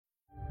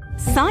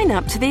Sign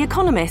up to The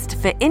Economist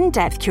for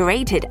in-depth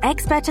curated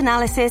expert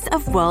analysis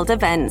of world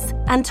events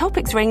and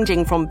topics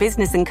ranging from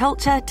business and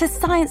culture to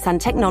science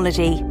and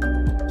technology.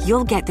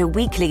 You'll get the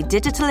weekly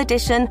digital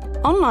edition,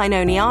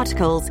 online-only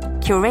articles,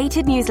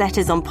 curated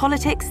newsletters on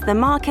politics, the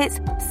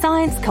markets,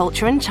 science,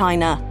 culture and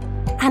China,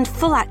 and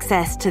full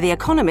access to The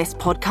Economist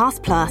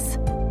Podcast Plus.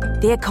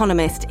 The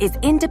Economist is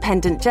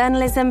independent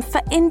journalism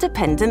for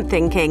independent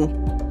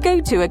thinking.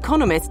 Go to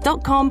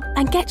economist.com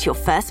and get your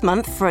first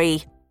month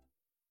free.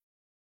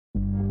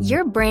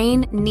 Your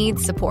brain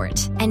needs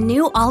support, and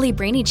new Ollie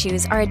Brainy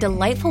Chews are a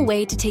delightful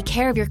way to take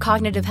care of your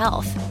cognitive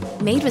health.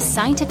 Made with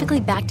scientifically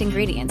backed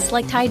ingredients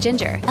like Thai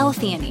ginger,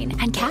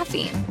 L-theanine, and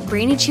caffeine,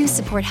 Brainy Chews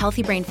support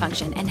healthy brain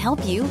function and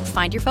help you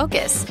find your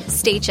focus,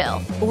 stay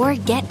chill, or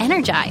get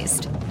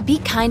energized. Be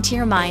kind to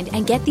your mind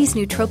and get these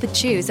nootropic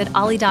chews at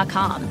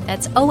ollie.com.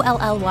 That's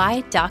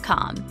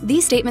OLLY.com.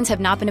 These statements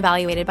have not been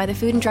evaluated by the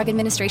Food and Drug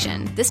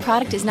Administration. This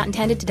product is not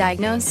intended to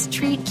diagnose,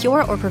 treat,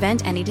 cure, or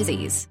prevent any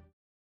disease.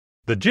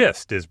 The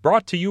Gist is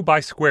brought to you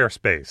by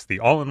Squarespace, the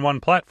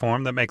all-in-one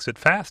platform that makes it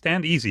fast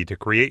and easy to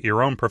create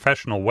your own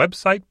professional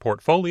website,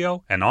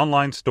 portfolio, and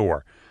online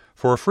store.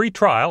 For a free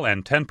trial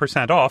and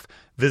 10% off,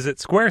 visit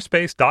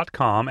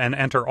squarespace.com and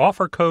enter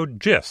offer code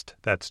GIST,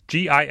 that's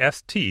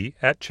G-I-S-T,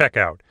 at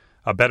checkout.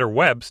 A better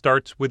web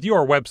starts with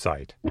your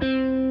website.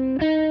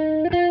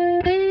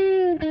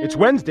 It's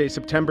Wednesday,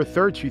 September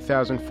 3rd,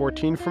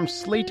 2014. From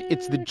Slate,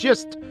 it's The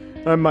Gist.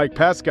 I'm Mike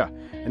Pesca.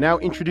 And now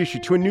introduce you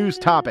to a news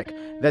topic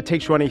that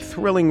takes you on a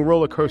thrilling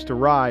roller coaster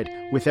ride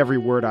with every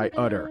word I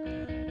utter.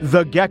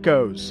 The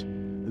geckos.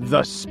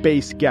 The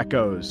space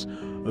geckos.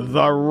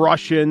 The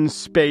Russian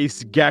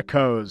space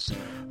geckos.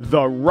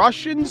 The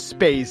Russian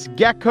space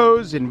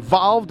geckos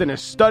involved in a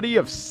study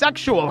of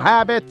sexual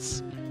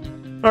habits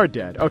are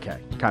dead.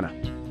 Okay, kind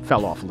of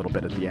fell off a little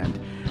bit at the end.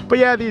 But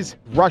yeah, these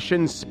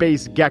Russian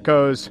space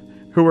geckos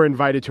who were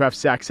invited to have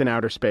sex in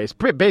outer space,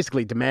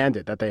 basically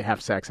demanded that they have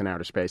sex in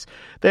outer space.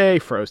 They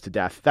froze to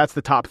death. That's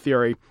the top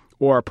theory.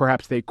 Or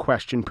perhaps they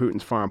questioned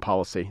Putin's foreign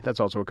policy. That's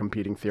also a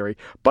competing theory.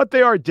 But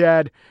they are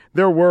dead.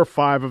 There were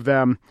 5 of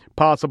them,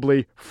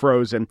 possibly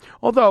frozen.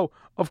 Although,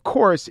 of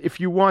course, if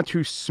you want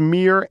to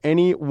smear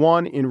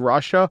anyone in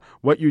Russia,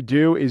 what you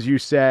do is you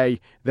say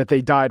that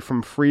they died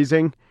from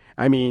freezing.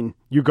 I mean,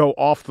 you go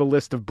off the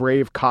list of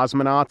brave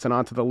cosmonauts and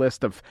onto the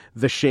list of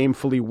the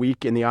shamefully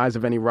weak in the eyes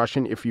of any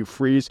Russian if you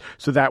freeze.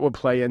 So that would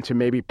play into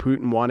maybe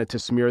Putin wanted to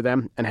smear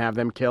them and have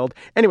them killed.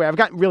 Anyway, I've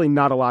got really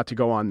not a lot to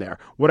go on there.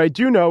 What I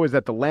do know is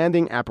that the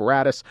landing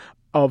apparatus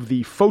of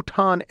the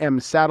Photon M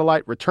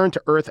satellite returned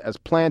to Earth as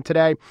planned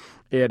today.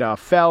 It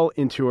fell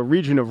into a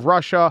region of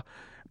Russia,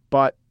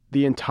 but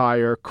the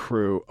entire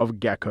crew of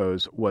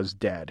geckos was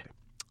dead.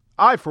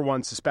 I, for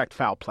one, suspect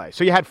foul play.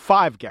 So you had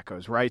 5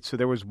 geckos, right? So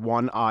there was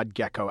one odd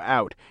gecko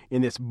out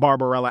in this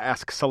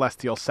Barbarella-esque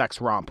celestial sex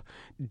romp.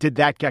 Did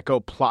that gecko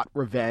plot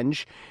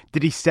revenge?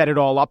 Did he set it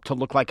all up to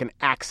look like an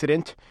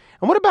accident?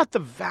 And what about the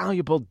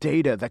valuable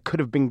data that could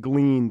have been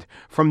gleaned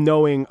from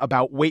knowing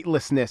about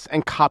weightlessness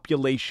and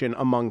copulation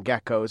among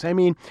geckos? I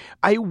mean,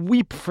 I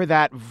weep for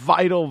that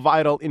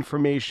vital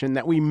information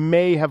that we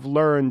may have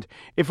learned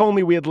if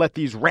only we had let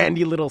these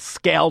randy little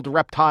scaled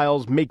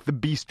reptiles make the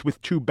beast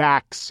with 2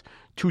 backs,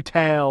 2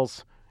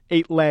 tails,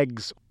 8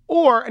 legs.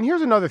 Or, and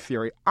here's another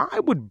theory,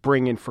 I would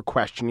bring in for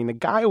questioning the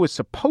guy who was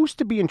supposed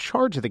to be in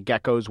charge of the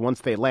geckos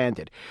once they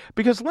landed.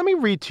 Because let me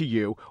read to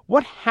you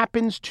what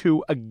happens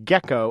to a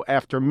gecko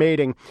after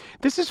mating.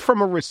 This is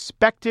from a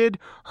respected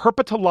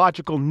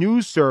herpetological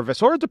news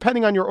service, or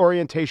depending on your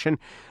orientation,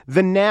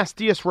 the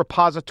nastiest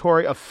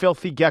repository of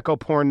filthy gecko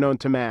porn known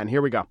to man.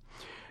 Here we go.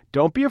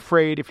 Don't be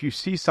afraid if you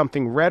see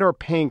something red or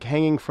pink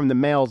hanging from the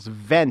male's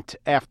vent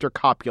after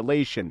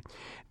copulation.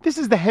 This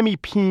is the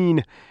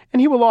hemipene, and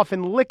he will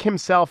often lick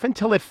himself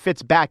until it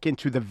fits back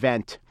into the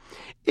vent.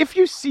 If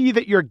you see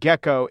that your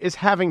gecko is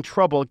having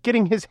trouble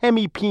getting his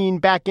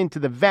hemipene back into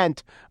the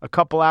vent a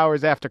couple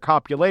hours after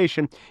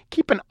copulation,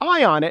 keep an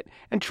eye on it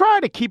and try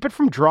to keep it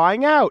from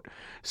drying out.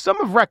 Some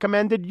have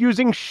recommended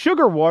using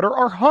sugar water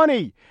or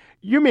honey.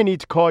 You may need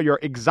to call your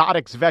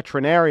exotics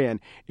veterinarian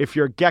if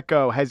your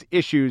gecko has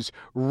issues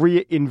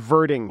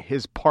reinverting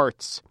his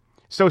parts.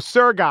 So,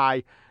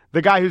 Sergei,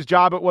 the guy whose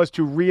job it was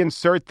to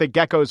reinsert the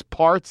gecko's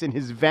parts in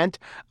his vent,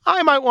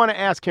 I might want to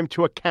ask him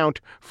to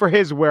account for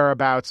his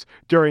whereabouts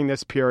during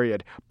this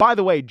period. By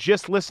the way,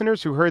 GIST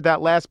listeners who heard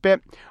that last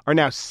bit are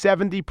now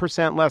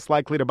 70% less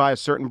likely to buy a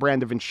certain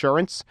brand of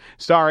insurance.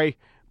 Sorry,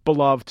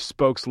 beloved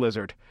spokes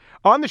lizard.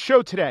 On the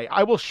show today,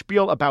 I will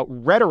spiel about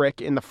rhetoric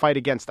in the fight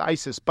against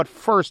ISIS. But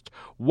first,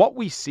 what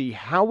we see,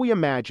 how we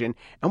imagine,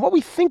 and what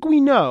we think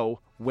we know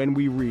when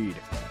we read.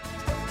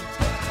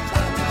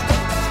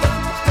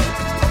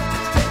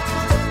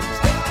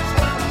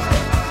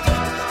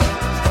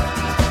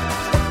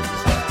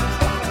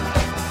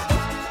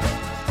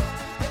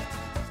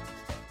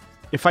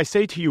 If I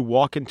say to you,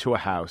 walk into a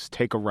house,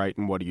 take a right,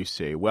 and what do you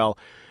see? Well,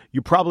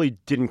 you probably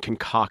didn't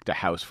concoct a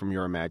house from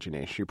your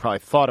imagination. You probably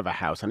thought of a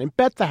house, and I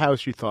bet the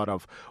house you thought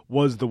of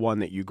was the one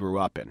that you grew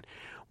up in.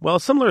 Well, a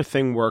similar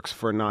thing works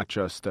for not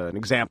just an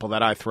example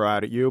that I throw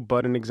out at you,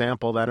 but an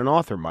example that an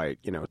author might,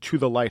 To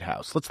the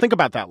Lighthouse. Let's think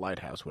about that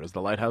lighthouse. What does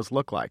the lighthouse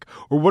look like?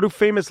 Or what do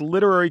famous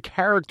literary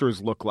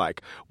characters look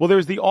like? Well,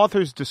 there's the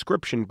author's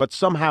description, but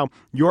somehow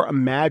your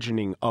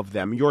imagining of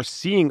them, your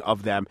seeing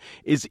of them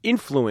is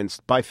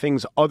influenced by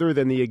things other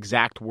than the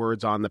exact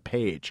words on the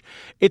page.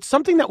 It's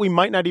something that we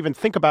might not even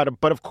think about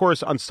it, but of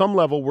course, on some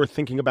level, we're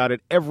thinking about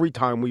it every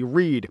time we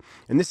read.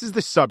 And this is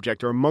the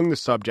subject, or among the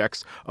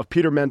subjects, of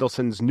Peter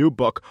Mendelssohn's new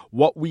book,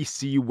 What We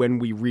See When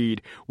We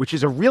Read, which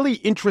is a really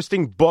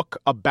interesting book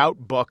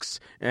about books.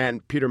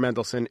 And Peter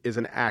Mendelssohn is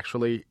an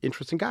actually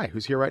interesting guy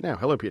who's here right now.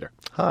 Hello, Peter.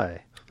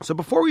 Hi. So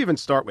before we even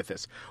start with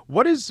this,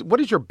 what is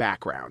your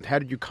background? How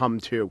did you come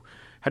to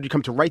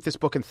write this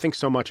book and think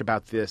so much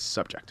about this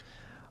subject?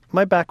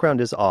 My background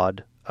is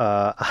odd.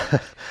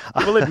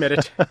 You will admit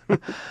it.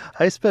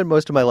 I spent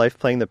most of my life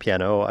playing the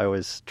piano. I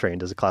was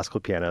trained as a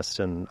classical pianist,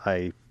 and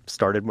I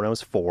started when I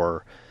was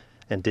 4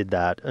 and did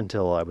that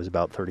until I was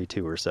about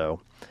 32 or so.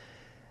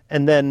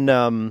 And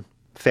then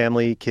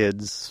family,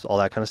 kids, all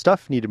that kind of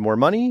stuff, needed more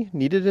money,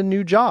 needed a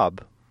new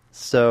job.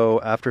 So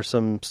after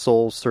some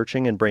soul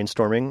searching and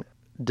brainstorming,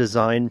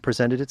 design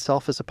presented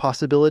itself as a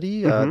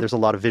possibility. There's a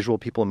lot of visual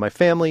people in my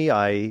family.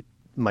 I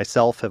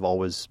myself have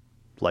always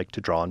liked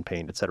to draw and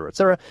paint, et cetera, et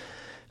cetera.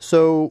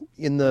 So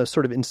in the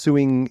sort of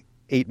ensuing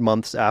 8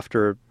 months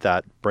after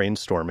that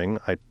brainstorming,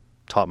 I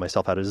taught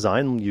myself how to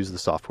design, use the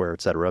software,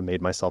 et cetera,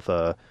 made myself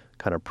a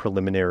kind of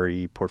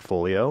preliminary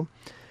portfolio.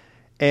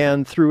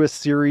 And through a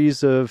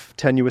series of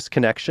tenuous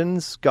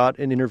connections, got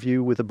an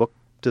interview with a book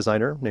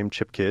designer named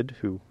Chip Kidd,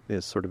 who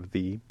is sort of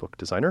the book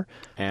designer.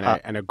 And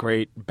a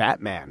great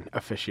Batman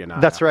aficionado.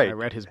 That's right. I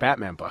read his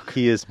Batman book.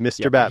 He is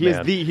Mr.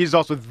 Batman. He's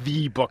also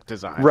the book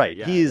designer. Right.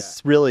 Yeah,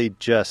 he's really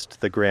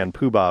just the grand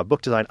poobah of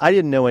book design. I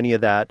didn't know any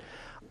of that.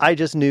 I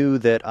just knew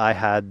that I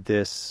had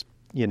this,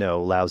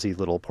 lousy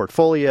little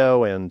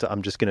portfolio, and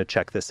I'm just going to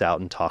check this out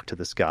and talk to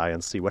this guy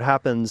and see what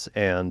happens.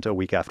 And a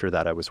week after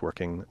that, I was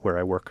working where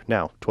I work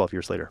now, 12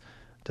 years later,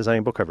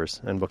 designing book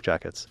covers and book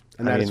jackets.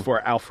 And that is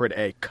for Alfred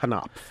A.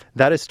 Knopf.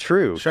 That is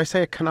true. Should I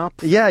say a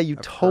Knopf? Yeah, you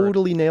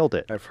totally nailed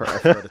it. I've heard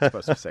it's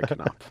supposed to say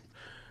Knopf.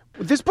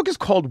 This book is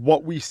called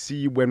What We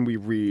See When We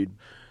Read,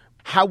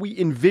 How We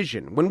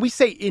Envision. When we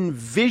say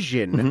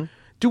envision,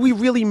 do we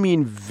really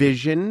mean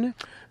vision?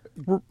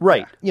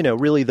 Right.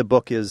 Really the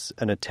book is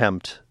an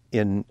attempt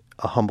in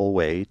a humble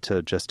way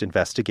to just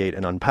investigate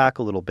and unpack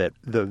a little bit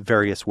the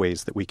various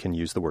ways that we can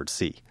use the word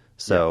see.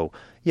 So,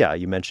 yeah,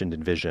 you mentioned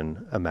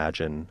envision,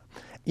 imagine.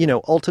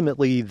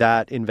 Ultimately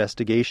that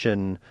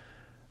investigation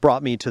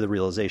brought me to the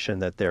realization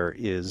that there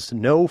is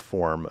no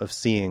form of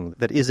seeing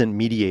that isn't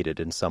mediated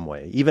in some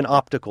way. Even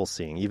optical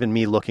seeing, even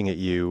me looking at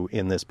you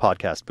in this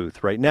podcast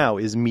booth right now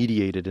is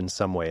mediated in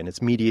some way. And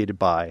it's mediated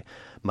by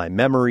my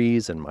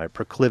memories and my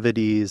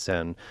proclivities.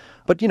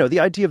 But the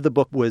idea of the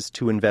book was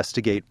to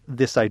investigate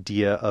this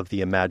idea of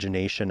the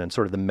imagination and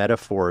sort of the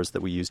metaphors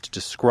that we use to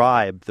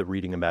describe the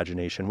reading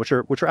imagination, which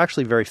are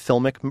actually very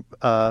filmic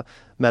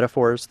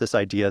metaphors. This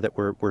idea that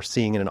we're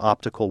seeing in an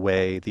optical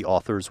way the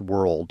author's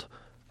world,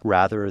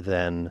 rather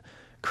than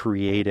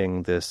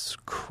creating this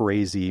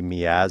crazy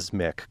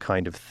miasmic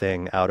kind of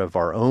thing out of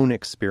our own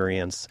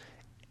experience,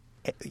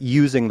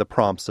 using the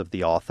prompts of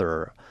the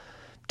author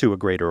to a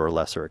greater or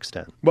lesser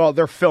extent. Well,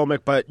 they're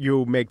filmic, but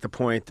you make the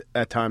point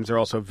at times they're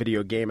also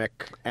video gamic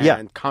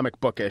and comic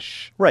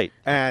bookish. Right.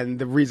 And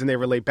the reason they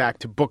relate back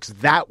to books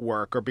that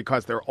work are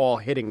because they're all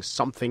hitting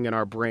something in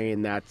our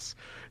brain that's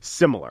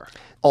similar.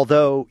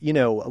 Although,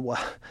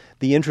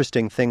 the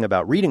interesting thing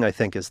about reading, I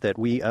think, is that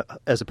we,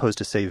 as opposed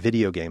to, say,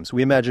 video games,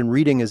 we imagine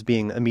reading as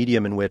being a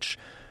medium in which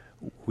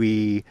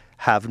we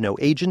have no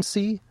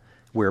agency.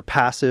 We're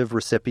passive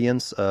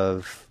recipients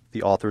of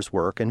the author's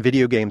work, and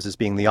video games as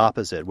being the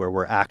opposite, where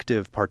we're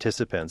active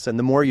participants. And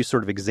the more you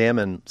sort of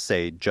examine,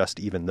 say, just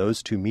even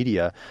those two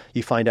media,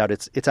 you find out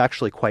it's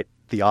actually quite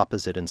the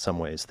opposite in some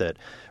ways, that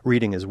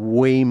reading is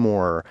way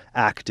more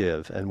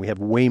active and we have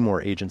way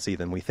more agency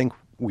than we think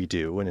we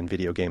do. And in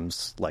video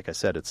games, like I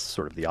said, it's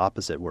sort of the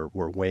opposite. We're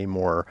way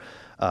more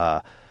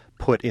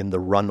put in the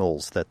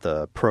runnels that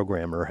the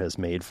programmer has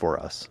made for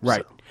us.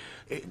 Right. So.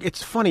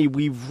 It's funny,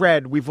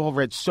 we've all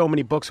read so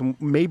many books, and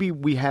maybe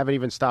we haven't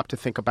even stopped to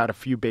think about a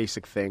few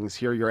basic things.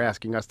 Here you're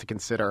asking us to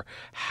consider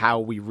how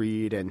we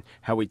read and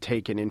how we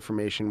take in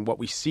information, what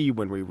we see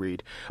when we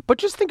read. But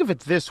just think of it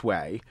this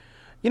way.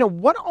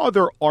 What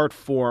other art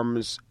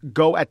forms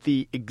go at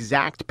the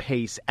exact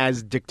pace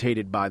as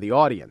dictated by the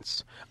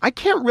audience? I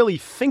can't really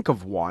think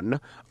of one.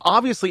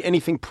 Obviously,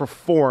 anything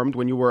performed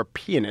when you were a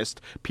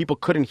pianist, people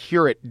couldn't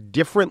hear it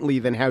differently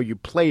than how you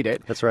played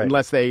it. That's right.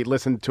 Unless they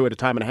listened to it a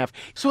time and a half.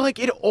 So,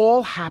 it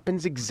all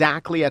happens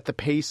exactly at the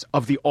pace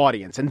of the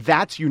audience. And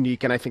that's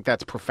unique, and I think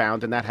that's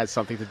profound, and that has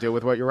something to do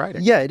with what you're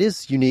writing. Yeah, it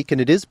is unique, and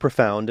it is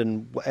profound.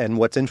 And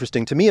what's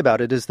interesting to me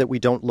about it is that we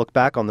don't look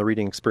back on the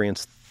reading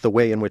experience the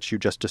way in which you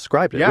just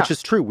described it, which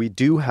is true. We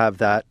do have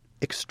that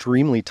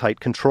extremely tight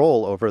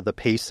control over the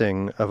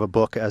pacing of a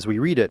book as we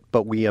read it,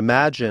 but we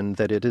imagine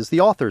that it is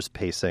the author's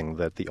pacing,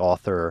 that the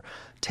author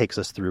takes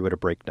us through at a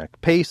breakneck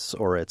pace,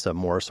 or it's a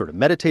more sort of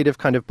meditative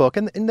kind of book.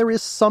 And there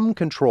is some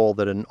control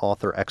that an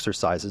author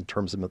exercises in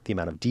terms of the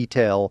amount of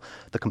detail,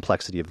 the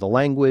complexity of the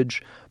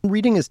language.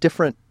 Reading is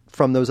different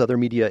from those other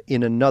media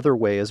in another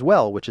way as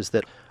well, which is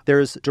that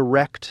there's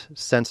direct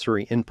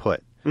sensory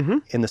input. Mm-hmm.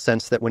 In the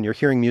sense that when you're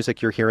hearing music,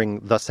 you're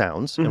hearing the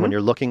sounds. Mm-hmm. And when you're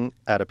looking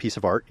at a piece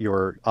of art,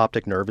 your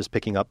optic nerve is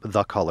picking up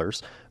the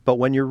colors. But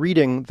when you're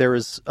reading, there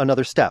is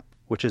another step,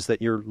 which is that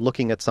you're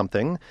looking at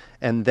something.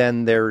 And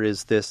then there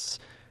is this,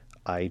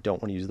 I don't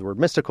want to use the word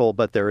mystical,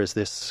 but there is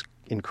this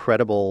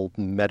incredible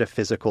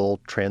metaphysical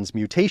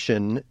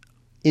transmutation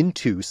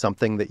into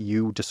something that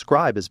you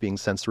describe as being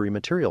sensory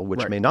material,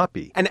 which may not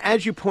be. And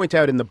as you point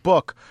out in the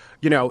book,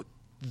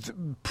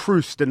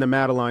 Proust and the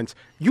Madelines,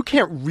 you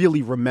can't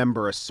really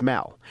remember a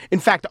smell.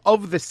 In fact,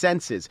 of the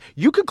senses,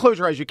 you could close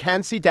your eyes, you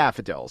can see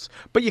daffodils,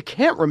 but you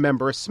can't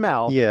remember a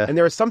smell. Yeah. And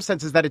there are some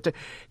senses that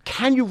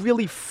can you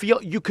really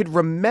feel? You could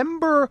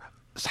remember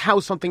how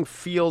something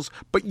feels,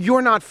 but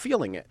you're not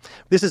feeling it.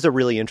 This is a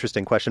really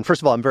interesting question.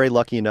 First of all, I'm very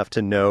lucky enough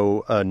to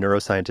know a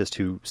neuroscientist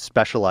who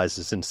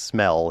specializes in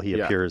smell. He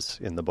appears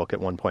in the book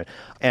at one point.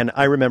 And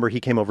I remember he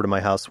came over to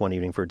my house one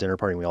evening for a dinner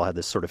party, and we all had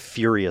this sort of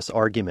furious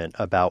argument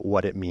about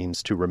what it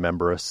means to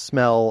remember a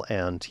smell.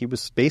 And he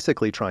was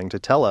basically trying to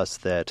tell us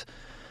that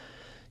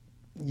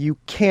you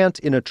can't,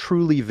 in a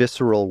truly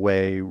visceral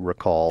way,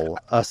 recall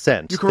a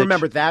scent. You can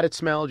remember that it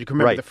smelled. You can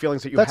remember the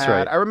feelings that you had.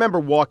 Right. I remember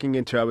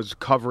I was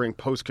covering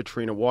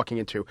post-Katrina, walking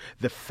into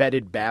the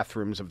fetid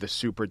bathrooms of the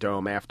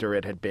Superdome after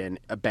it had been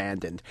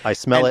abandoned. I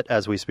smell it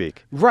as we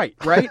speak. Right.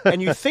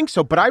 And you think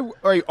so. But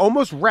I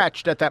almost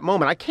retched at that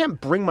moment. I can't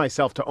bring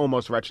myself to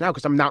almost retch now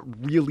because I'm not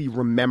really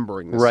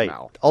remembering the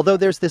smell. Although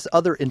there's this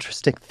other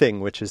interesting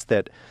thing, which is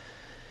that,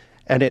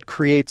 and it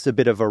creates a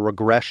bit of a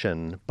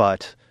regression,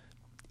 but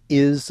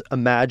is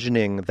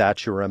imagining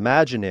that you're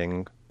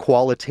imagining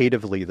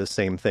qualitatively the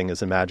same thing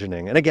as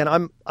imagining? And again,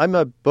 I'm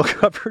a book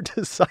cover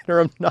designer.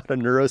 I'm not a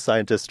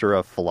neuroscientist or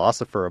a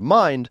philosopher of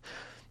mind,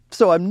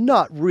 so I'm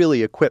not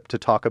really equipped to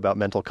talk about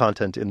mental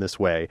content in this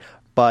way.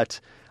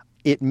 But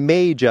it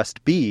may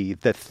just be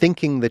that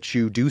thinking that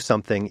you do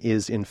something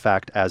is, in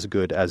fact, as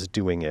good as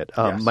doing it.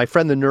 My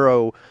friend,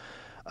 the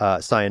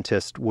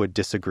neuroscientist, would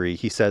disagree.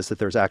 He says that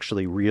there's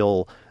actually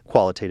real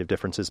qualitative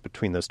differences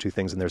between those two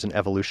things, and there's an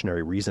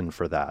evolutionary reason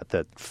for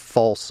that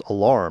false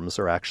alarms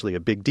are actually a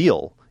big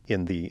deal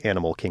in the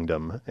animal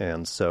kingdom.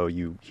 And so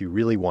you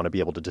really want to be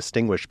able to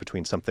distinguish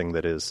between something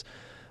that is,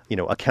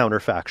 a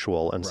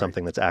counterfactual and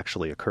something that's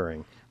actually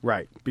occurring.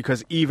 Right,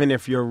 because even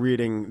if you're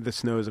reading The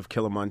Snows of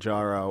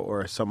Kilimanjaro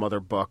or some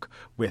other book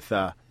with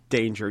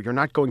danger, you're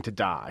not going to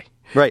die.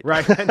 Right.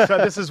 And so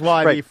this is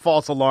why the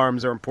false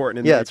alarms are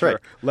important in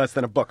nature, less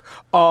than a book.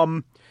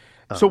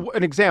 So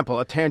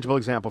a tangible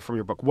example from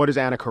your book. What does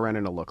Anna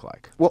Karenina look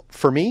like? Well,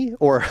 for me,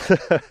 or...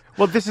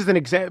 Well, this is an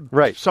example.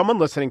 Right. Someone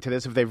listening to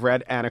this, if they've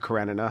read Anna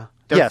Karenina,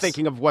 they're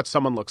thinking of what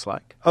someone looks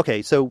like.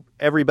 Okay, so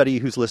everybody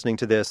who's listening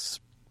to this,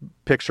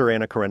 picture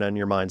Anna Karenina in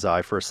your mind's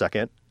eye for a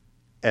second,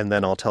 and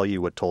then I'll tell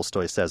you what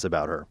Tolstoy says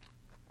about her.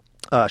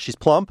 She's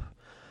plump.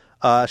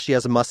 She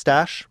has a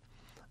mustache.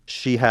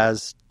 She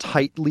has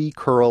tightly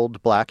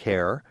curled black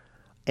hair,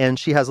 and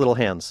she has little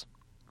hands.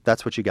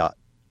 That's what you got.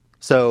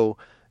 So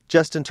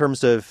just in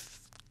terms of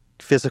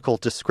physical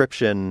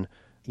description,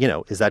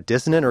 is that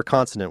dissonant or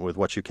consonant with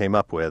what you came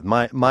up with?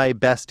 My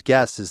best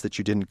guess is that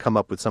you didn't come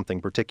up with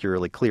something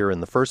particularly clear in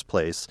the first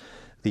place.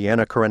 The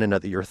Anna Karenina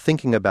that you're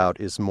thinking about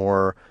is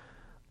more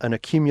an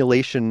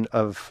accumulation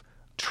of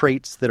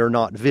traits that are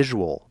not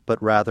visual,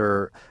 but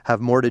rather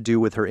have more to do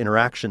with her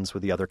interactions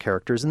with the other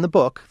characters in the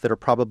book that are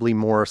probably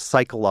more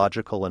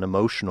psychological and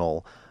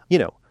emotional.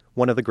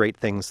 One of the great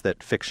things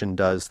that fiction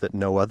does that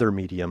no other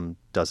medium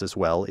does as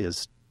well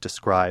is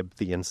describe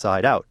the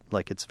inside out.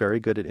 Like, it's very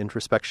good at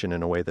introspection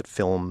in a way that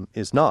film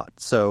is not.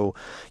 So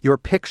your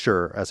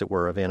picture, as it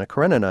were, of Anna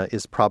Karenina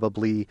is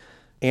probably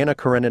Anna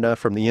Karenina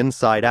from the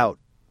inside out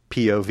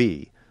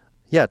POV.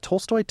 Yeah,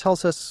 Tolstoy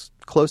tells us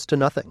close to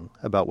nothing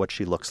about what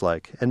she looks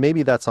like. And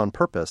maybe that's on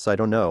purpose. I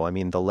don't know. I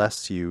mean, the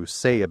less you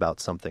say about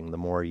something, the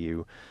more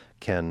you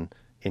can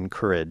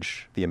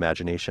encourage the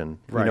imagination.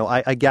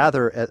 Right. I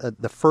gather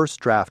at the first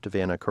draft of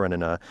Anna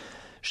Karenina,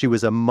 she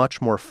was a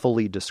much more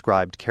fully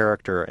described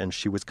character, and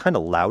she was kind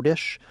of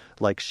loudish.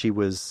 Like she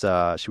was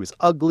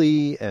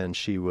ugly, and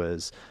she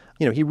was,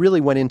 he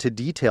really went into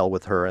detail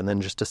with her and then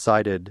just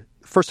decided,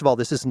 first of all,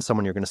 this isn't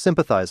someone you're going to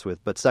sympathize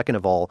with. But second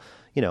of all,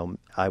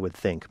 I would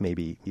think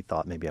maybe he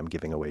thought maybe I'm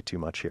giving away too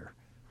much here.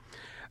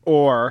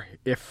 Or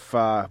if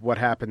what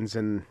happens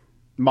in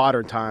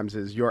modern times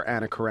is your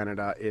Anna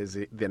Karenina is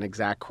an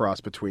exact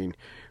cross between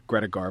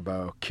Greta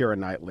Garbo, Keira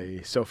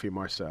Knightley, Sophie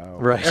Marceau.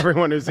 Right.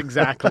 Everyone is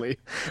exactly.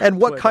 And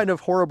what kind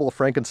of horrible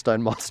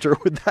Frankenstein monster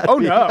would that be? Oh,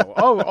 no.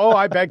 Oh,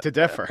 I beg to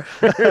differ.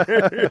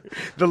 The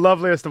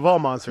loveliest of all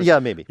monsters. Yeah,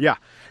 maybe. Yeah.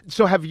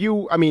 So have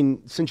you,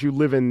 since you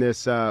live in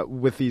this,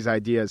 with these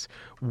ideas,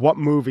 what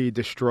movie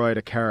destroyed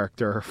a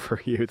character for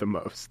you the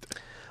most?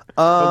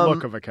 The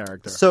look of a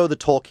character. So the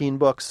Tolkien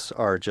books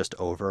are just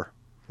over.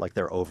 Like,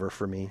 they're over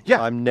for me.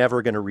 Yeah. I'm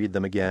never going to read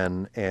them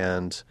again.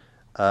 And,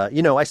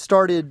 I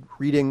started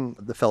reading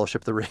The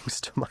Fellowship of the Rings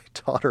to my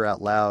daughter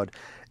out loud,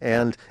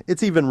 and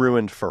it's even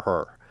ruined for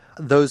her.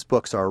 Those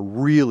books are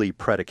really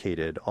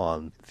predicated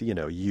on,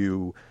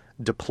 you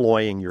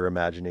deploying your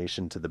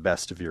imagination to the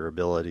best of your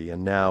ability.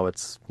 And now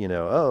it's,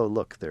 oh,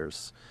 look,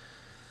 there's,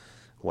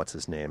 what's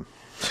his name?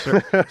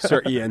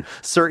 Sir Ian.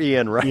 Sir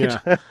Ian, right?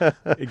 Yeah,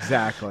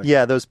 exactly.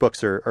 Yeah, those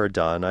books are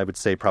done. I would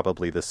say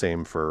probably the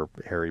same for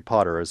Harry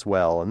Potter as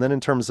well. And then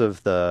in terms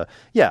of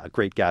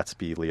Great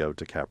Gatsby, Leo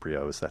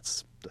DiCaprio,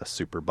 that's a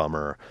super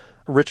bummer.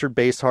 Richard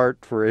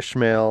Basehart for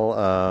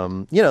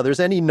Ishmael.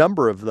 There's any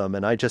number of them.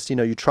 And I just,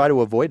 you try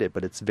to avoid it,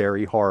 but it's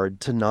very hard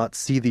to not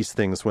see these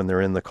things when they're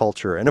in the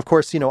culture. And of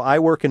course, I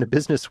work in a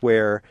business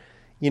where,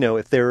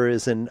 if there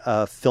is a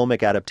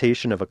filmic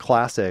adaptation of a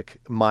classic,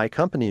 my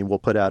company will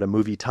put out a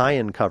movie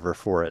tie-in cover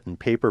for it in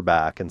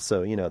paperback. And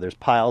so, there's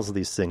piles of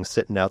these things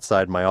sitting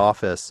outside my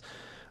office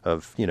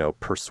of,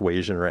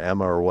 Persuasion or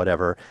Emma or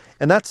whatever.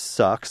 And that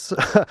sucks.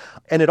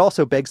 And it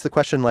also begs the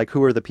question, like,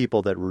 who are the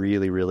people that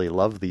really, really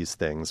love these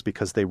things?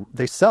 Because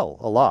they sell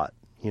a lot.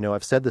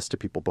 I've said this to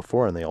people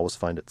before and they always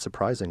find it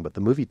surprising, but the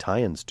movie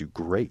tie-ins do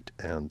great.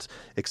 And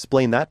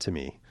explain that to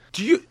me.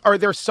 Are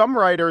there some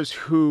writers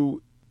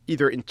who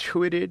either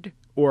intuited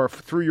or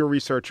through your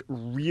research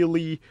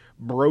really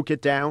broke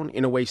it down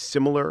in a way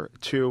similar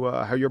to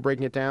how you're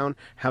breaking it down,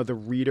 how the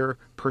reader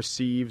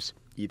perceives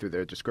either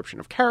their description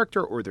of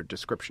character or their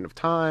description of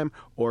time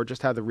or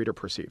just how the reader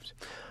perceives?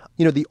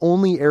 The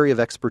only area of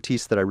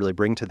expertise that I really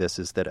bring to this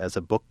is that as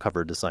a book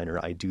cover designer,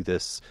 I do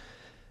this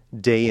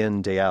day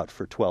in, day out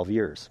for 12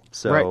 years.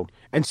 So, right.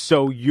 And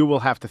so you will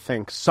have to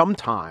think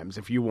sometimes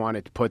if you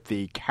wanted to put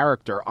the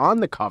character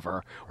on the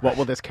cover, what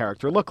will this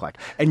character look like?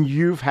 And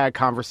you've had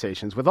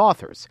conversations with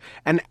authors.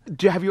 And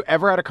have you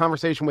ever had a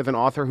conversation with an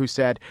author who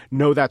said,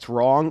 no, that's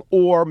wrong?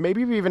 Or maybe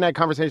you've even had a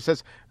conversation that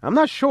says, I'm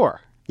not sure.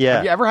 Yeah.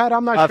 Have you ever had,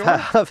 I'm not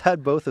sure? I've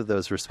had both of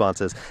those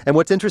responses. And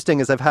what's interesting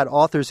is I've had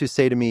authors who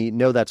say to me,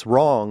 no, that's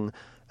wrong.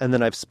 And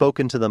then I've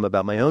spoken to them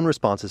about my own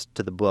responses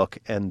to the book,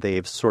 and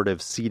they've sort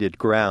of ceded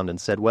ground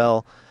and said,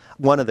 well,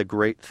 one of the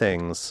great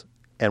things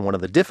and one of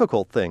the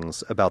difficult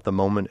things about the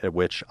moment at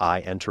which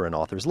I enter an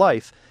author's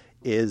life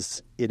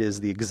is it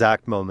is the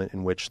exact moment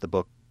in which the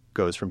book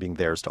goes from being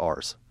theirs to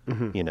ours,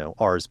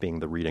 ours being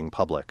the reading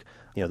public.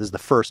 This is the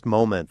first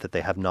moment that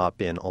they have not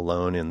been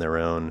alone in their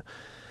own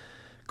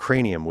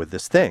cranium with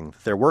this thing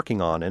that they're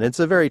working on. And it's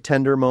a very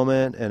tender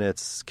moment, and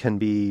it can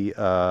be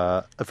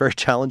a very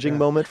challenging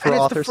moment for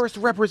authors. And it's the first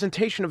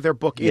representation of their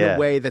book in a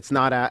way that's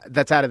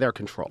that's out of their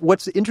control.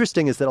 What's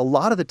interesting is that a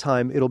lot of the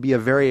time it'll be a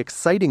very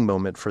exciting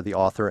moment for the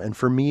author, and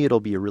for me it'll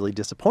be a really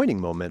disappointing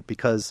moment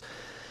because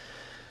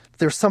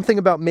there's something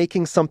about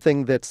making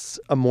something that's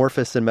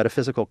amorphous and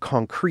metaphysical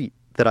concrete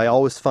that I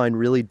always find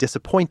really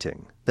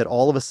disappointing, that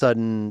all of a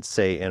sudden,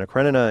 say, Anna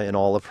Karenina in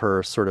all of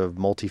her sort of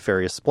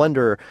multifarious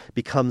splendor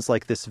becomes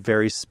like this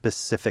very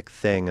specific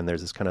thing, and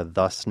there's this kind of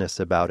thusness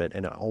about it,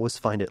 and I always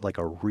find it like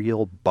a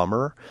real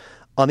bummer.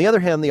 On the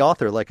other hand, the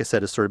author, like I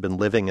said, has sort of been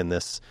living in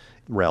this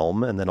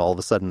realm, and then all of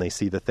a sudden they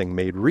see the thing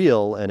made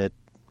real, and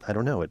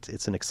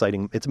it's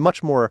a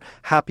much more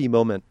happy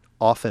moment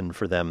often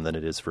for them than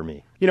it is for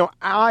me.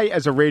 I,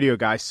 as a radio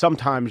guy,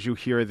 sometimes you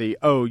hear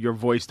your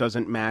voice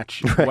doesn't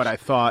match what I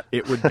thought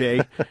it would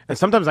be. And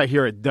sometimes I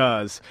hear it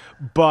does.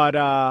 But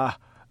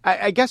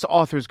I guess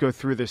authors go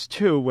through this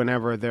too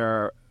whenever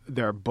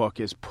their book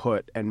is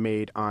put and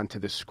made onto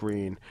the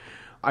screen.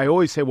 I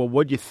always say, well,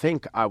 what do you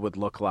think I would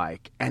look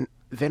like? And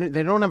then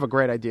they don't have a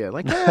great idea.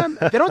 Like,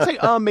 they don't say,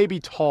 maybe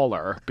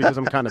taller, because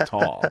I'm kind of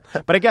tall.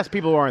 But I guess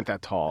people who aren't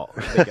that tall,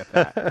 they get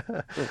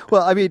that.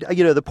 Well,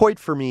 the point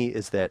for me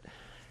is that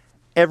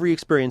every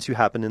experience you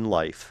happen in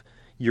life,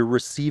 you're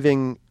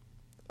receiving,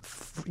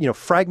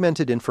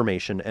 fragmented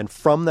information. And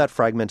from that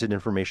fragmented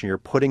information, you're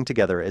putting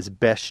together as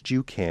best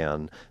you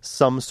can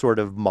some sort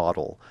of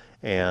model.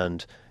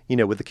 And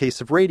with the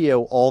case of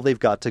radio, all they've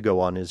got to go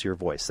on is your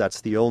voice.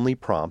 That's the only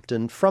prompt.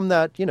 And from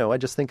that, I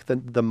just think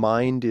that the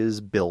mind is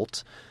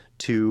built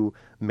to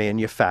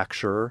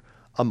manufacture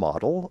a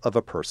model of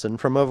a person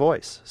from a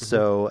voice. Mm-hmm.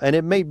 So, and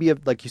it may be,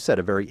 like you said,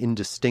 a very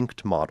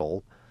indistinct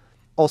model.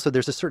 Also,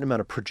 there's a certain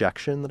amount of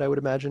projection that I would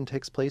imagine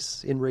takes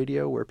place in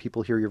radio where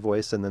people hear your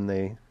voice and then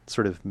they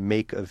sort of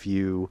make of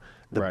you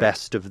the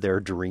best of their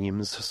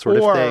dreams sort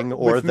of thing,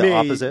 or with the me,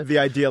 opposite. The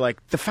idea,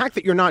 like, the fact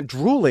that you're not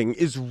drooling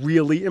is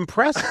really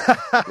impressive.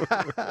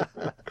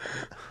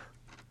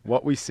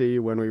 What we see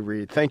when we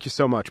read. Thank you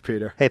so much,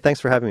 Peter. Hey,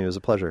 thanks for having me. It was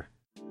a pleasure.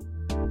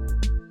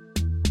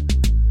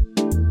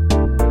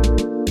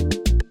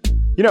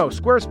 You know,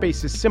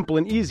 Squarespace is simple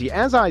and easy.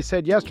 As I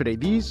said yesterday,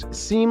 these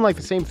seem like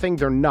the same thing.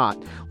 They're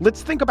not.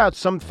 Let's think about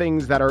some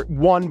things that are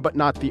one but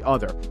not the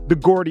other. The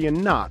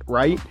Gordian knot,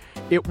 right?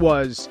 It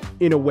was,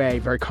 in a way,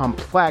 very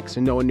complex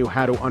and no one knew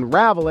how to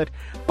unravel it,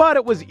 but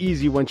it was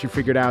easy once you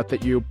figured out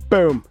that you,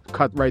 boom,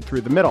 cut right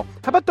through the middle.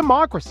 How about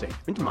democracy? I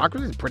mean,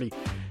 democracy is a pretty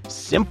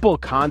simple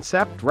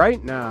concept,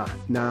 right? Nah,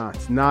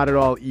 it's not at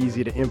all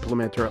easy to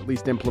implement, or at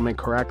least implement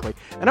correctly.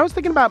 And I was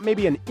thinking about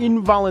maybe an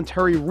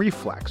involuntary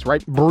reflex,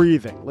 right?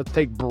 Breathing. Let's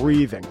take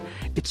breathing.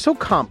 It's so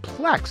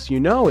complex, you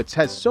know? It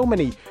has so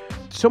many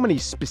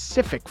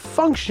specific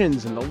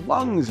functions in the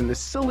lungs and the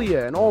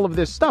cilia and all of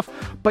this stuff,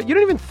 but you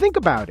don't even think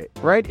about it,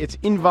 right? It's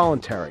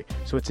involuntary.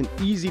 So it's an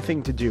easy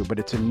thing to do, but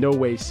it's in no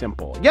way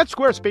simple. Yet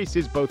Squarespace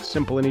is both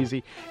simple and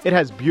easy. It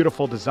has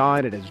beautiful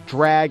design. It has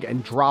drag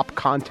and drop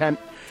content.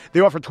 They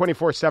offer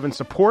 24/7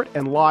 support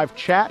and live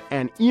chat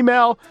and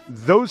email.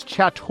 Those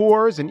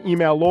chatteurs and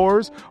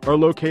emailors are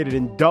located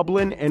in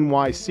Dublin,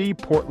 NYC,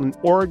 Portland,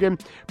 Oregon.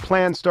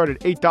 Plans start at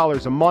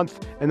 $8 a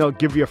month, and they'll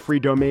give you a free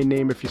domain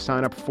name if you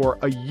sign up for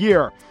a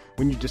year.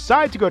 When you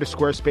decide to go to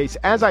Squarespace,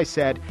 as I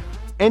said,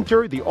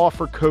 enter the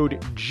offer code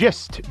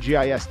GIST,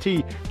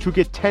 G-I-S-T, to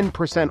get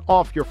 10%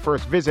 off your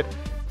first visit.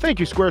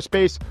 Thank you,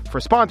 Squarespace, for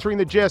sponsoring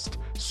The Gist.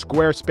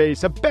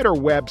 Squarespace, a better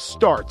web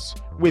starts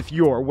with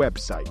your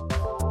website.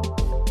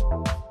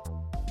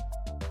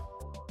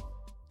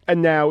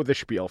 And now the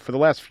spiel. For the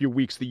last few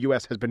weeks, the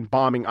U.S. has been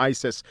bombing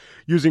ISIS,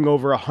 using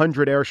over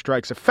 100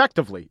 airstrikes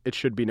effectively, it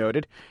should be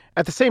noted.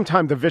 At the same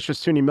time, the vicious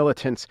Sunni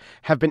militants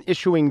have been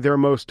issuing their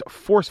most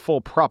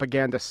forceful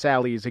propaganda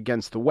sallies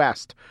against the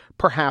West.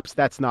 Perhaps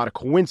that's not a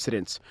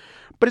coincidence.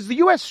 But as the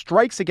U.S.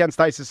 strikes against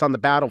ISIS on the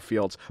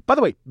battlefields, by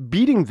the way,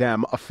 beating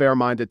them, a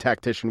fair-minded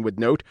tactician would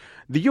note,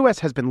 the U.S.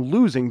 has been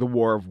losing the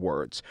war of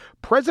words.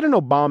 President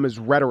Obama's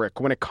rhetoric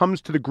when it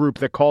comes to the group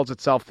that calls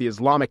itself the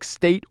Islamic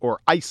State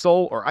or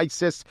ISIL or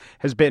ISIS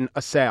has been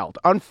assailed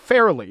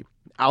unfairly.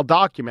 I'll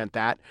document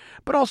that,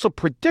 but also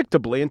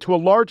predictably and to a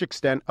large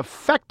extent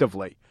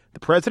effectively. The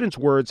president's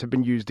words have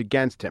been used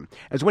against him,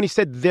 as when he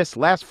said this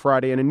last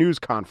Friday in a news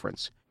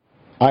conference.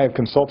 I have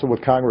consulted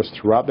with Congress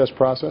throughout this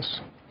process.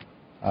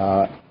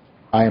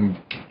 I am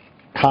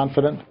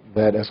confident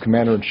that as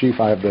Commander-in-Chief,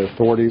 I have the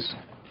authorities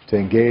to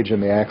engage in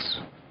the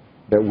acts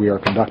that we are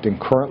conducting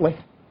currently.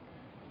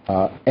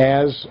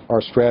 As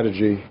our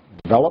strategy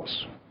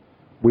develops,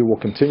 we will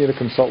continue to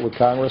consult with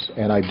Congress,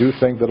 and I do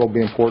think that it'll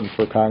be important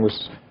for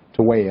Congress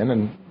to weigh in,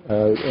 and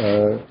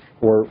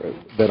or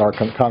that our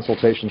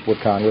consultations with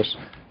Congress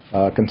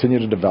continue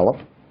to develop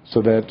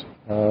so that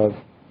the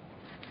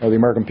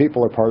American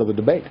people are part of the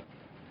debate.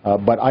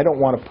 But I don't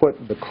want to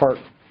put the cart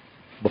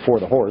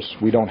before the horse.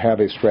 We don't have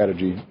a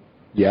strategy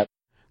yet.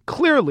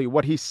 Clearly,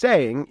 what he's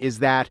saying is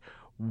that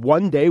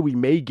one day we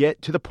may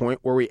get to the point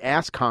where we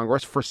ask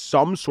Congress for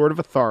some sort of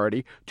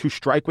authority to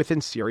strike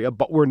within Syria,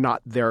 but we're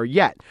not there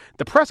yet.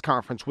 The press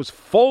conference was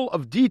full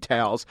of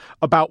details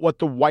about what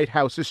the White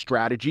House's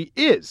strategy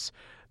is.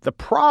 The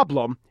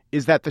problem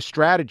is that the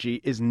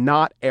strategy is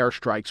not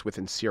airstrikes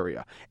within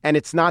Syria, and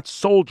it's not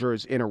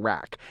soldiers in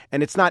Iraq,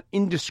 and it's not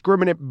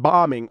indiscriminate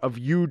bombing of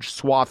huge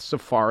swaths of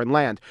foreign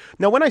land.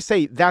 Now, when I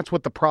say that's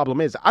what the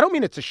problem is, I don't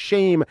mean it's a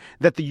shame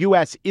that the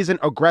U.S. isn't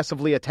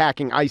aggressively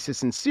attacking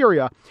ISIS in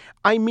Syria.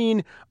 I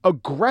mean,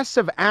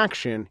 aggressive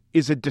action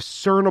is a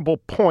discernible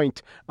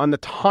point on the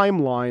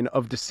timeline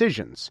of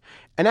decisions.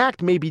 An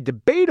act may be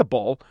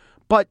debatable,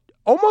 but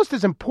almost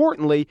as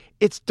importantly,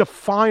 it's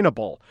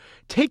definable.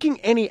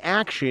 Taking any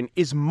action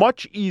is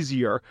much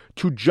easier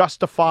to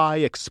justify,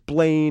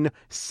 explain,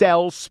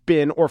 sell,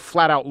 spin, or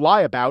flat out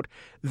lie about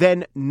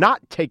than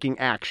not taking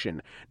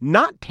action.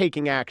 Not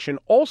taking action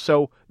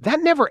also,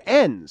 that never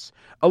ends.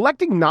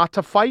 Electing not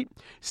to fight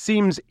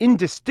seems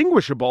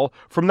indistinguishable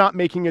from not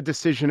making a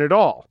decision at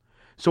all.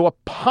 So a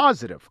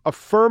positive,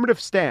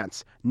 affirmative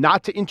stance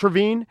not to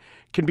intervene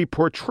can be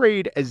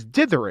portrayed as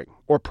dithering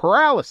or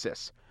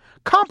paralysis.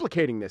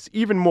 Complicating this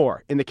even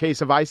more in the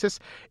case of ISIS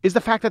is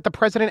the fact that the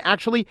president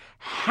actually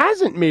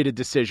hasn't made a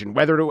decision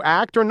whether to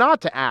act or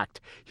not to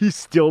act. He's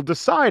still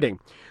deciding.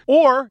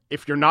 Or,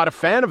 if you're not a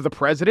fan of the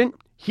president,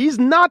 he's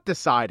not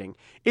deciding.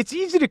 It's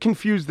easy to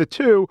confuse the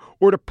two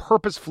or to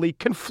purposefully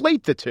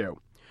conflate the two.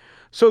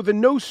 So the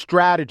no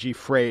strategy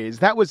phrase,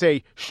 that was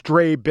a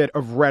stray bit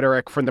of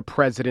rhetoric from the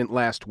president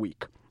last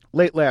week.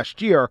 Late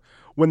last year,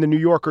 when the New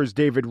Yorker's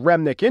David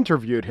Remnick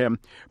interviewed him,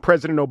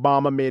 President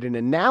Obama made an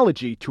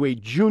analogy to a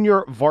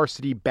junior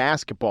varsity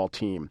basketball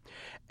team.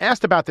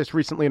 Asked about this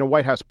recently in a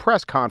White House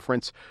press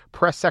conference,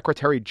 Press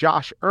Secretary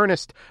Josh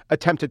Earnest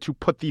attempted to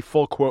put the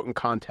full quote in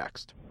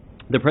context.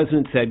 The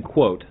president said,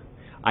 quote,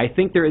 "I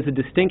think there is a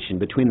distinction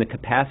between the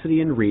capacity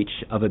and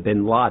reach of a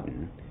bin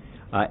Laden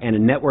and a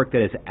network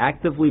that is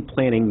actively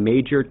planning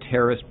major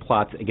terrorist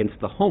plots against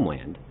the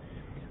homeland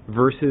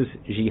versus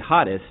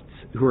jihadists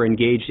who are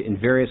engaged in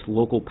various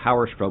local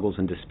power struggles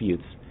and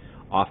disputes,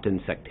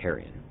 often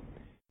sectarian."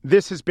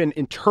 This has been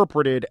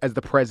interpreted as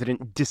the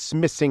president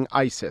dismissing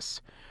ISIS.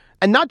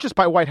 And not just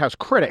by White House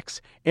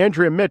critics.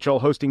 Andrea Mitchell,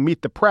 hosting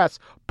Meet the Press,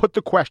 put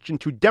the question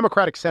to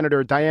Democratic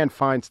Senator Dianne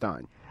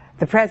Feinstein.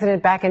 The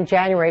president back in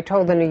January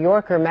told the New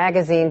Yorker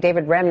magazine,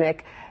 David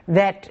Remnick,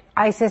 that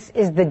ISIS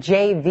is the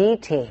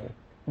JV team.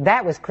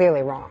 That was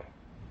clearly wrong.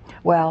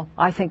 Well,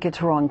 I think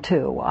it's wrong,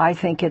 too. I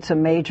think it's a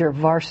major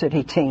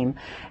varsity team,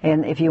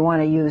 and if you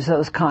want to use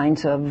those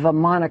kinds of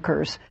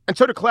monikers. And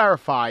so to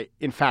clarify,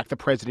 in fact, the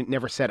president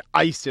never said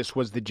ISIS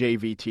was the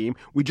JV team.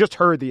 We just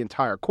heard the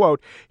entire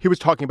quote. He was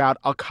talking about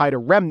al-Qaeda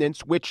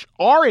remnants, which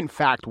are, in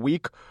fact,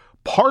 weak,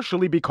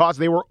 partially because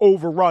they were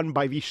overrun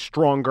by the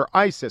stronger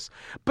ISIS.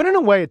 But in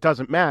a way, it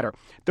doesn't matter.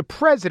 The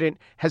president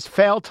has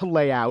failed to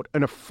lay out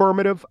an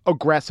affirmative,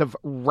 aggressive,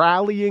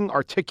 rallying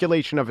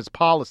articulation of his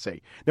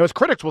policy. Now, his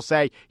critics will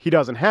say he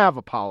doesn't have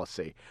a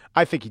policy.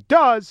 I think he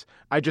does.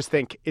 I just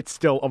think it's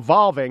still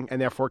evolving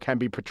and therefore can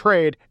be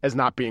portrayed as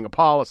not being a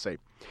policy.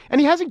 And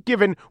he hasn't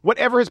given,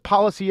 whatever his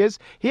policy is,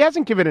 he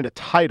hasn't given it a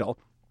title.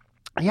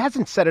 He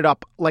hasn't set it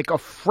up like a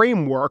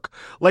framework,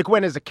 like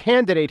when as a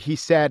candidate he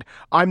said,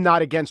 I'm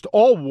not against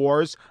all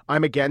wars,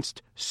 I'm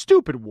against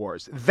stupid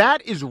wars.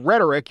 That is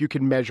rhetoric you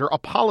can measure a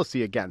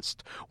policy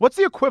against. What's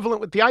the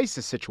equivalent with the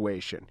ISIS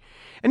situation?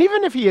 And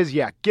even if he is,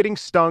 getting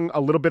stung a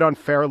little bit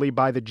unfairly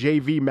by the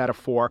JV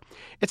metaphor,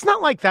 it's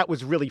not like that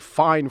was really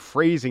fine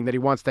phrasing that he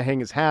wants to hang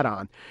his hat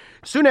on.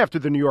 Soon after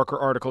the New Yorker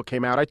article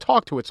came out, I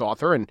talked to its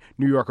author and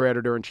New Yorker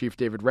editor-in-chief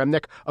David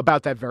Remnick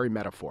about that very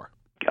metaphor.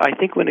 I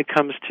think when it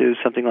comes to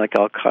something like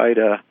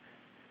Al-Qaeda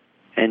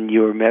and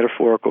your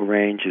metaphorical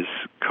range is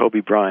Kobe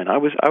Bryant, I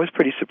was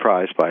pretty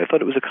surprised by it. I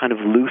thought it was a kind of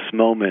loose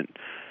moment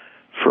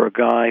for a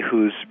guy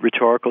whose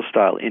rhetorical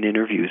style in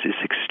interviews is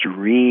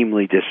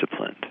extremely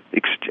disciplined.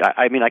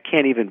 I mean, I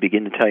can't even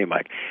begin to tell you,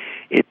 Mike.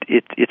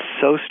 It's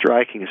so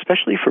striking,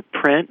 especially for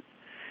print,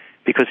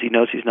 because he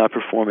knows he's not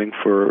performing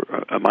for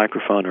a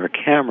microphone or a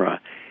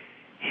camera.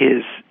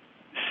 His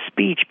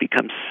speech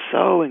becomes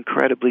so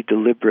incredibly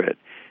deliberate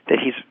that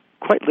he's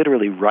quite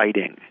literally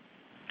writing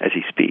as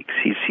he speaks.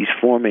 He's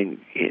forming,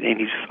 and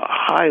he's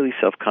highly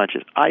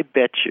self-conscious. I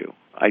bet you,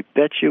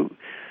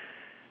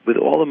 with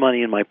all the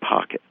money in my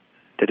pocket,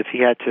 that if he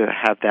had to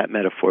have that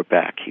metaphor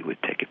back, he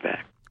would take it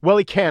back. Well,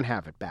 he can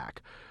have it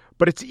back.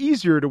 But it's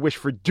easier to wish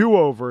for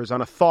do-overs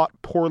on a thought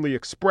poorly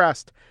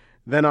expressed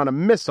than on a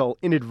missile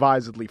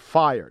inadvisedly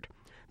fired.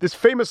 This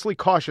famously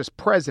cautious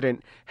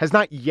president has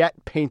not yet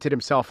painted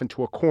himself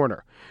into a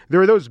corner.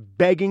 There are those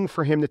begging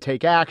for him to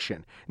take action.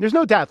 And there's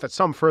no doubt that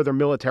some further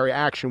military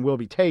action will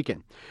be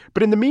taken.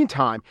 But in the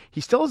meantime,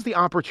 he still has the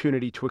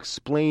opportunity to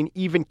explain,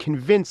 even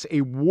convince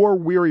a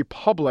war-weary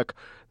public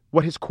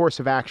what his course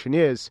of action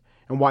is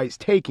and why he's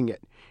taking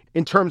it,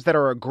 in terms that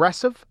are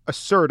aggressive,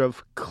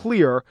 assertive,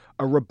 clear,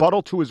 a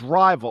rebuttal to his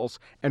rivals,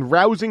 and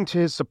rousing to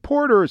his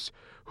supporters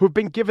who have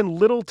been given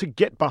little to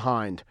get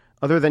behind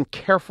other than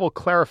careful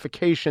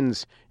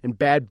clarifications and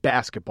bad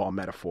basketball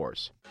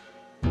metaphors.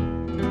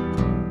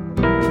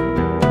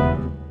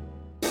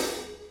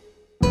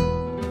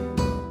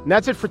 And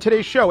that's it for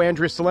today's show.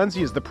 Andrea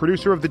Silenzi is the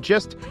producer of The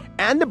Gist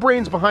and the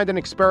brains behind an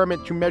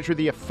experiment to measure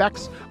the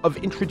effects of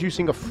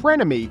introducing a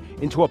frenemy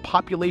into a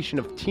population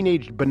of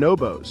teenage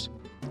bonobos.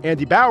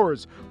 Andy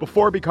Bowers,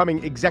 before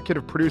becoming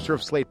executive producer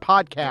of Slate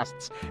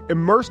Podcasts,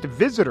 immersed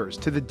visitors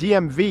to the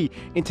DMV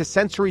into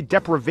sensory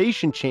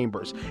deprivation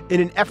chambers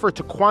in an effort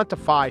to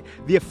quantify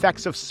the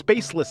effects of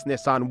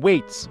spacelessness on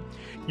weights.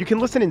 You can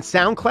listen in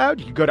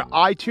SoundCloud. You go to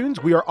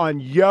iTunes. We are on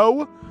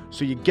Yo.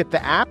 So you get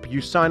the app,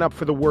 you sign up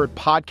for the word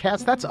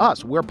podcast. That's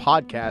us. We're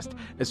podcast.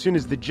 As soon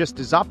as The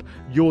Gist is up,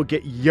 you'll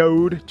get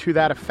yo'd to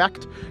that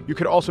effect. You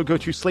could also go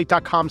to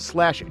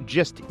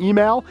slate.com/gist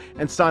email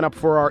and sign up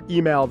for our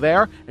email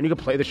there. And you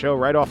can play the show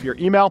right off your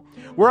email.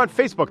 We're on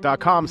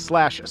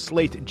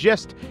facebook.com/slate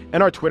gist.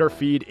 And our Twitter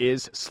feed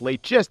is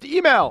Slate Gist.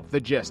 Email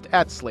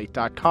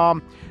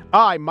thegist@slate.com.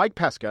 I, Mike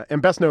Pesca,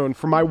 am best known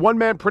for my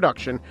one-man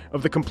production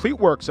of the complete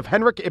works of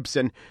Henrik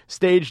Ibsen,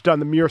 staged on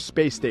the Mir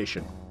space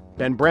station.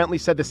 Ben Brantley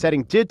said the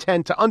setting did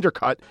tend to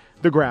undercut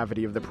the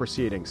gravity of the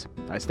proceedings.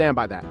 I stand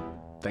by that.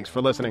 Thanks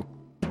for listening.